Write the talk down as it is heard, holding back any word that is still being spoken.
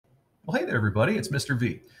Well, hey there, everybody. It's Mr.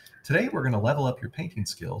 V. Today, we're going to level up your painting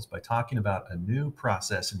skills by talking about a new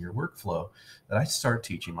process in your workflow that I start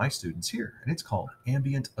teaching my students here, and it's called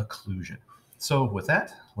Ambient Occlusion. So with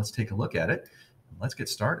that, let's take a look at it, and let's get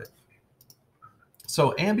started.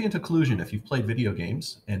 So ambient occlusion, if you've played video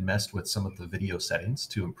games and messed with some of the video settings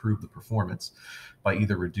to improve the performance by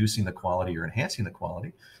either reducing the quality or enhancing the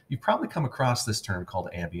quality, you've probably come across this term called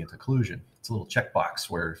ambient occlusion. It's a little checkbox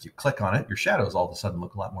where if you click on it, your shadows all of a sudden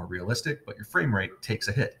look a lot more realistic, but your frame rate takes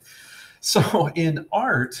a hit. So in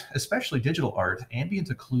art, especially digital art, ambient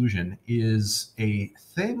occlusion is a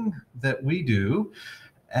thing that we do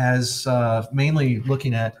as mainly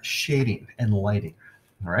looking at shading and lighting.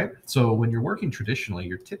 All right. So when you're working traditionally,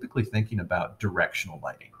 you're typically thinking about directional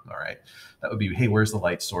lighting. All right. That would be, hey, where's the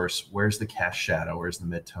light source? Where's the cast shadow? Where's the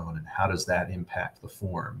midtone? And how does that impact the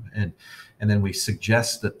form? And then we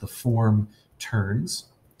suggest that the form turns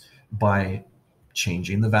by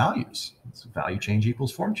changing the values. It's value change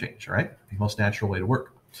equals form change, right? The most natural way to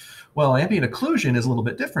work. Well, ambient occlusion is a little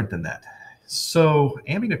bit different than that. So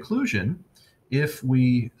ambient occlusion, if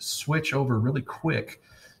we switch over really quick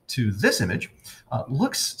to this image,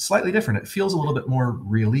 looks slightly different. It feels a little bit more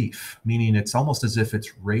relief, meaning it's almost as if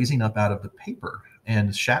it's raising up out of the paper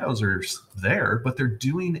and shadows are there, but they're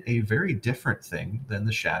doing a very different thing than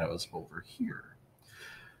the shadows over here.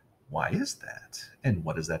 Why is that? And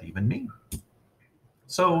what does that even mean?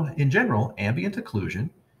 So in general, ambient occlusion,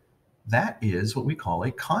 that is what we call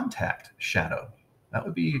a contact shadow. That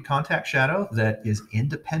would be a contact shadow that is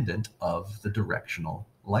independent of the directional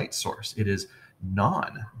light source. It is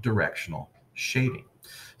non-directional shading.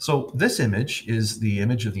 So this image is the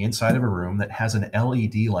image of the inside of a room that has an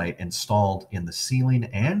LED light installed in the ceiling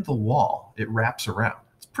and the wall. It wraps around.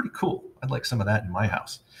 It's pretty cool. I'd like some of that in my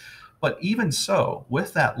house. But even so,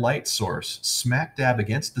 with that light source smack dab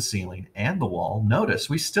against the ceiling and the wall, notice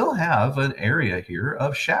we still have an area here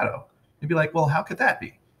of shadow. You'd be like, well, how could that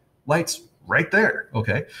be? Light's right there.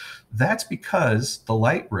 Okay, that's because the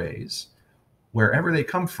light rays, wherever they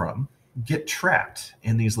come from, get trapped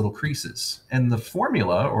in these little creases. And the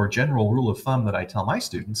formula or general rule of thumb that I tell my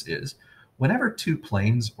students is whenever two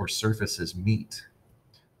planes or surfaces meet,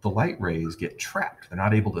 the light rays get trapped. They're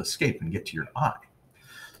not able to escape and get to your eye.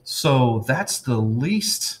 So that's the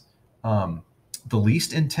least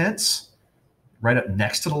intense right up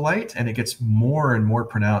next to the light, and it gets more and more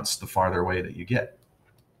pronounced the farther away that you get.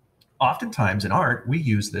 Oftentimes in art, we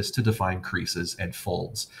use this to define creases and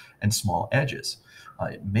folds and small edges.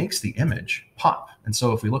 It makes the image pop. And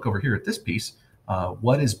so if we look over here at this piece,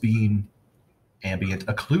 what is being ambient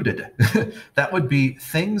occluded? That would be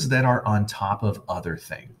things that are on top of other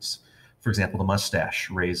things. For example, the mustache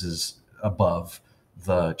raises above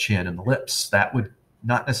the chin and the lips. That would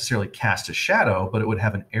not necessarily cast a shadow, but it would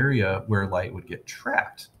have an area where light would get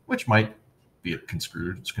trapped, which might be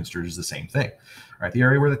construed as the same thing. All right, the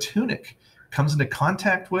area where the tunic comes into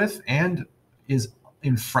contact with and is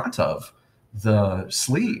in front of the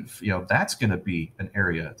sleeve, that's going to be an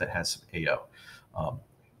area that has some AO.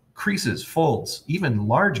 Creases, folds, even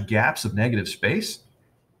large gaps of negative space,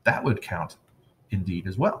 that would count indeed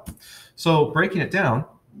as well. So breaking it down,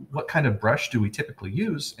 what kind of brush do we typically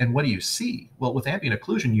use and what do you see? Well, with ambient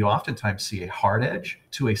occlusion, you oftentimes see a hard edge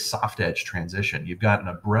to a soft edge transition. You've got an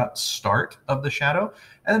abrupt start of the shadow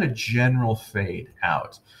and then a general fade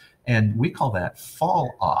out. And we call that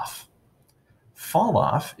fall off. Fall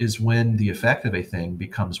off is when the effect of a thing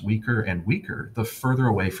becomes weaker and weaker the further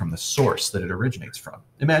away from the source that it originates from.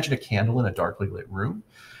 Imagine a candle in a darkly lit room.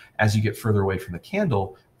 As you get further away from the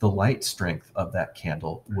candle, the light strength of that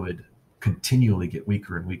candle would continually get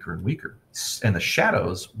weaker and weaker and weaker. And the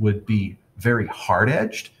shadows would be very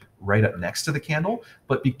hard-edged right up next to the candle,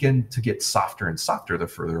 but begin to get softer and softer the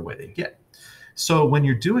further away they get. So when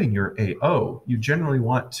you're doing your AO, you generally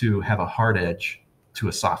want to have a hard edge to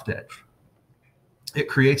a soft edge. It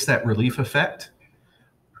creates that relief effect.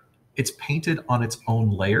 It's painted on its own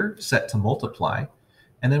layer, set to multiply.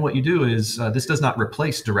 And then what you do is, this does not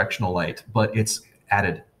replace directional light, but it's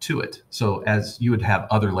added to it. So as you would have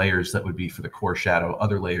other layers that would be for the core shadow,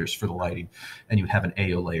 other layers for the lighting, and you have an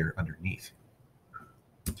AO layer underneath.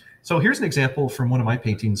 So here's an example from one of my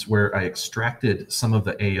paintings where I extracted some of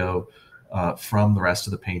the AO from the rest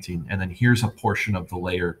of the painting. And then here's a portion of the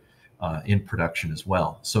layer in production as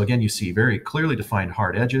well. So again, you see very clearly defined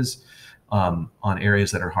hard edges on areas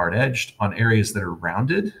that are hard edged, on areas that are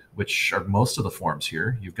rounded, which are most of the forms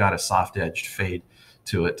here. You've got a soft edged fade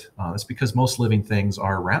to it. That's because most living things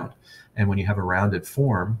are round. And when you have a rounded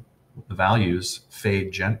form, the values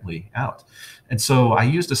fade gently out. And so I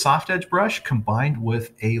used a soft edge brush combined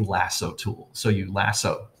with a lasso tool. So you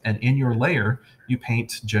lasso, and in your layer, you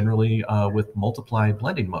paint generally with multiply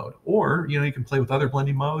blending mode, or you can play with other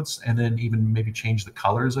blending modes and then even maybe change the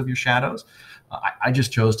colors of your shadows. I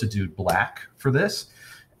just chose to do black for this,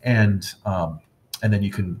 and then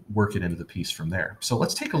you can work it into the piece from there. So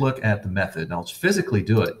let's take a look at the method, and I'll physically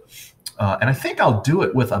do it. And I think I'll do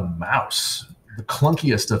it with a mouse, the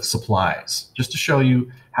clunkiest of supplies, just to show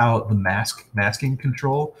you how the masking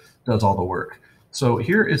control does all the work. So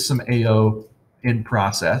here is some AO in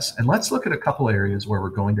process, and let's look at a couple areas where we're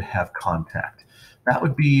going to have contact. That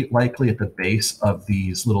would be likely at the base of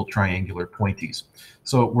these little triangular pointies.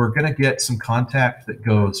 So we're going to get some contact that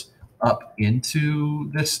goes up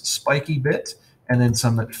into this spiky bit, and then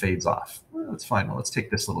some that fades off. Well, that's fine. Well, let's take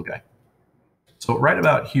this little guy. So right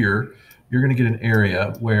about here, you're going to get an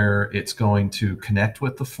area where it's going to connect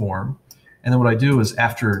with the form. And then what I do is,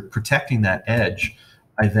 after protecting that edge,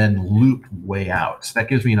 I then loop way out. So that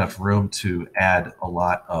gives me enough room to add a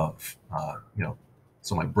lot of,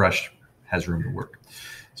 so my brush has room to work.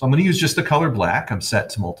 So I'm going to use just the color black. I'm set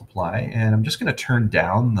to multiply, and I'm just going to turn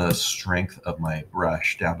down the strength of my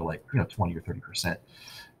brush down to like 20 or 30%.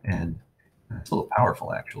 And it's a little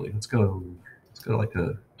powerful, actually. Let's go like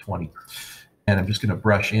to 20. And I'm just going to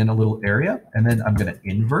brush in a little area, and then I'm going to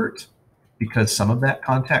invert, because some of that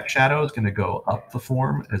contact shadow is going to go up the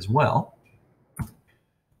form as well.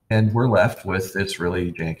 And we're left with this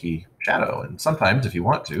really janky shadow. And sometimes, if you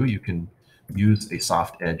want to, you can use a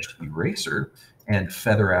soft-edged eraser and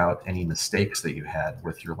feather out any mistakes that you had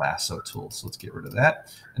with your lasso tool. So let's get rid of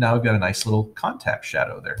that. And now we've got a nice little contact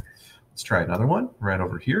shadow there. Let's try another one right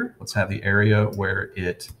over here. Let's have the area where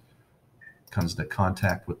it comes into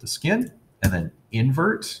contact with the skin, and then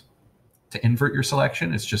invert. To invert your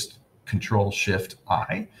selection, it's just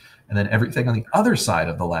Control-Shift-I, and then everything on the other side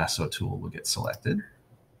of the lasso tool will get selected.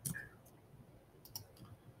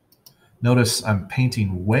 Notice I'm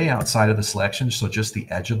painting way outside of the selection, so just the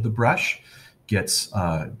edge of the brush gets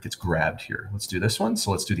grabbed here. Let's do this one.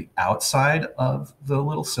 So let's do the outside of the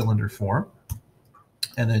little cylinder form,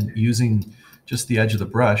 and then using just the edge of the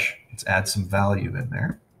brush, let's add some value in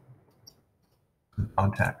there.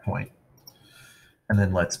 Contact point. And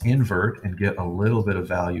then let's invert and get a little bit of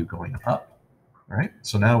value going up. All right,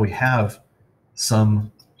 so now we have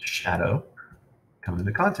some shadow coming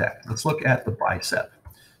into contact. Let's look at the bicep.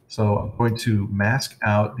 So I'm going to mask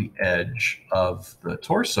out the edge of the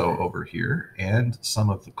torso over here and some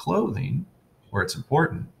of the clothing where it's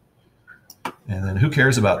important. And then who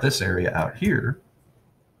cares about this area out here?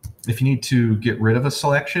 If you need to get rid of a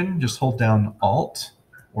selection, just hold down Alt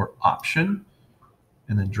or Option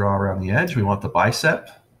and then draw around the edge. We want the bicep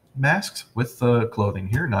masked with the clothing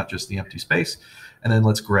here, not just the empty space. And then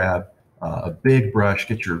let's grab a big brush,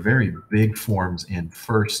 get your very big forms in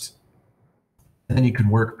first. And then you can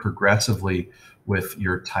work progressively with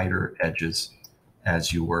your tighter edges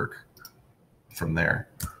as you work from there.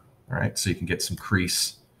 All right, so you can get some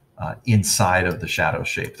crease inside of the shadow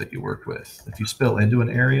shape that you worked with. If you spill into an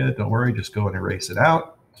area, don't worry, just go and erase it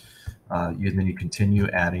out. And then you continue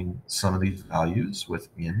adding some of these values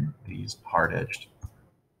within these hard-edged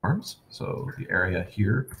forms. So the area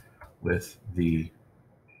here with the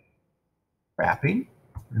wrapping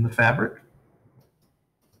in the fabric.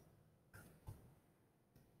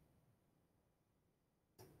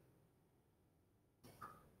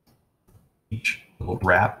 Each little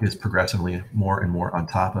wrap is progressively more and more on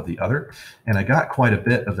top of the other. And I got quite a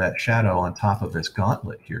bit of that shadow on top of this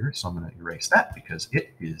gauntlet here. So I'm going to erase that because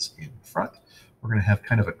it is in front. We're going to have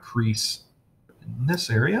kind of a crease in this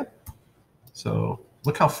area. So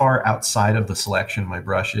look how far outside of the selection my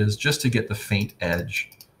brush is, just to get the faint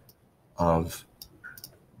edge of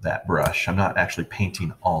that brush. I'm not actually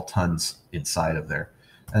painting all tons inside of there.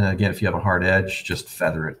 And again, if you have a hard edge, just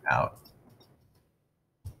feather it out.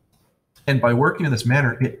 And by working in this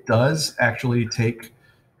manner, it does actually take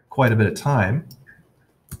quite a bit of time,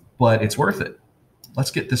 but it's worth it.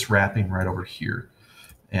 Let's get this wrapping right over here.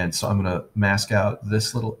 And so I'm going to mask out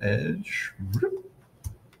this little edge,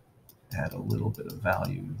 add a little bit of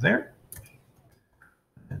value there.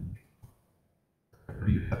 And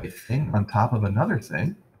you have a thing on top of another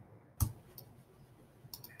thing.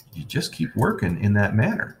 You just keep working in that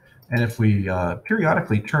manner. And if we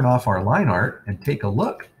periodically turn off our line art and take a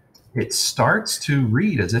look, it starts to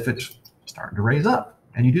read as if it's starting to raise up.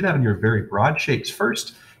 And you do that in your very broad shapes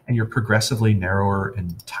first, and your progressively narrower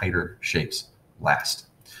and tighter shapes last.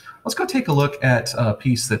 Let's go take a look at a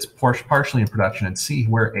piece that's partially in production and see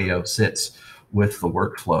where AO sits with the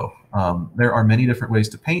workflow. There are many different ways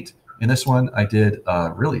to paint. In this one, I did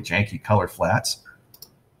really janky color flats.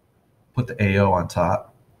 Put the AO on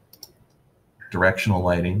top, directional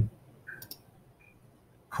lighting,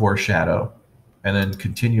 core shadow, and then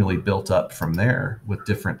continually built up from there with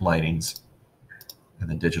different lightings and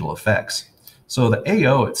then digital effects. So the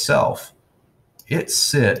AO itself, it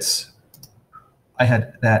sits, I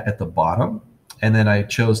had that at the bottom, and then I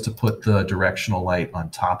chose to put the directional light on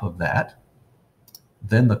top of that,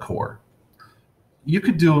 then the core. You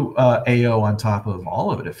could do AO on top of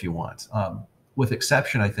all of it if you want, with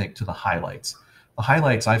exception, I think, to the highlights. The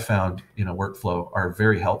highlights I found in a workflow are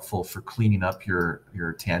very helpful for cleaning up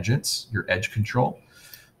your tangents, your edge control,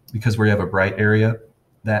 because where you have a bright area,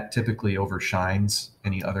 that typically overshines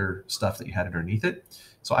any other stuff that you had underneath it.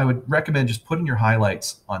 So I would recommend just putting your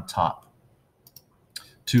highlights on top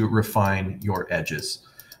to refine your edges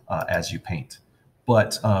as you paint.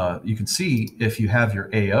 But you can see if you have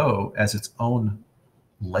your AO as its own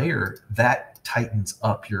layer, that tightens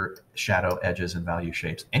up your shadow edges and value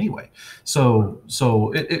shapes anyway. So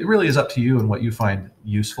it really is up to you and what you find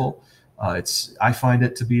useful. I find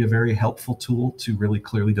it to be a very helpful tool to really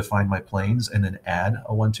clearly define my planes and then add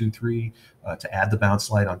a 1, 2, 3 to add the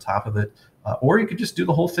bounce light on top of it. Or you could just do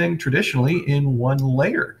the whole thing traditionally in one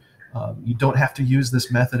layer. You don't have to use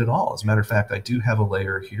this method at all. As a matter of fact, I do have a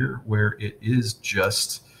layer here where it is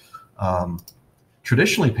just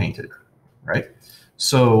traditionally painted, right?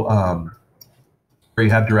 So where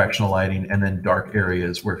you have directional lighting and then dark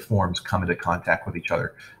areas where forms come into contact with each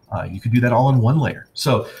other. You could do that all in one layer.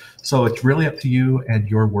 So it's really up to you and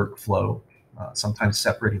your workflow. Sometimes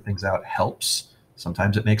separating things out helps.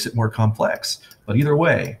 Sometimes it makes it more complex. But either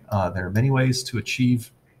way, there are many ways to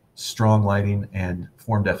achieve strong lighting and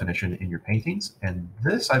form definition in your paintings. And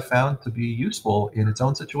this I found to be useful in its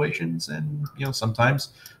own situations and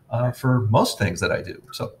sometimes for most things that I do.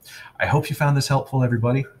 So I hope you found this helpful,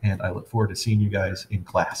 everybody, and I look forward to seeing you guys in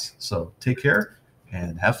class. So take care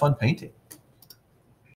and have fun painting.